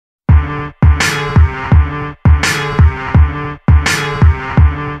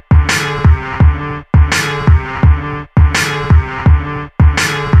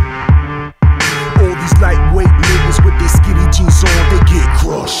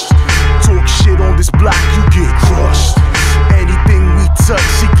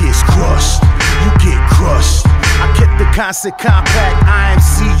said compact,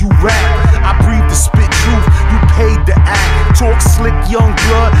 IMC, you rap. I breathe the spit truth, you paid the act. Talk slick, young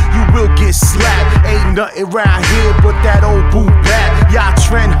blood, you will get slapped. Ain't nothing around here but that old boot back. Y'all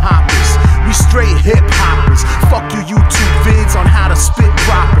trend hoppers, we straight hip hoppers. Fuck your YouTube vids on how to spit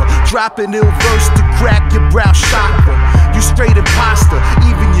proper. Dropping ill verse to crack your brow chakra. You straight imposter,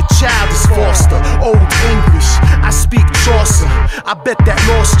 even your child is foster. Old English, I speak Chaucer. I bet that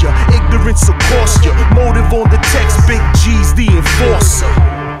lost ya, ignorance will cost ya. Motive on the text, Big G's the enforcer.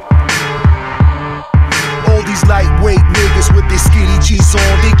 All these lightweight niggas with their skinny G's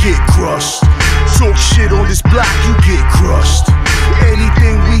on, they get crushed. Talk shit on this block, you get crushed.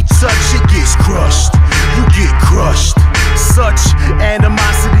 Anything we touch, it gets crushed. You get crushed. Such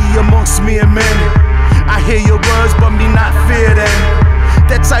animosity amongst me and men. I hear your words, but me not fear them.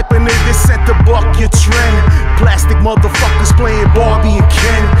 That type of nigga sent to buck your trend. Plastic motherfuckers playing Barbie and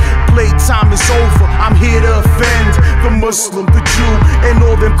Ken. Playtime is over, I'm here to offend the Muslim, the Jew, and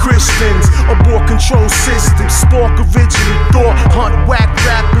all them Christians. Abort control systems, spark original thought. Hunt whack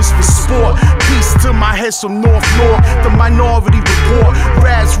rappers for sport. Peace to my heads from North North, the Minority Report.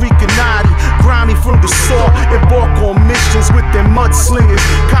 Raz Recanati, grimy from the sword. Embark on missions with their mudslingers.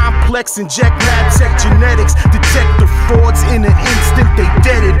 Complex inject lab tech genetics. Detect the frauds in an instant, they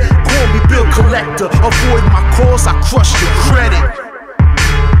dead it. Call me bill collector, avoid my calls, I crush your credit.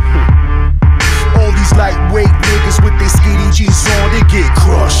 All these lightweight niggas with their skinny G's on, they get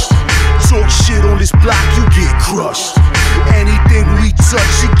crushed. Talk shit on this block, you get crushed. Anything we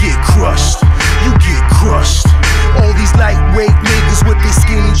touch, it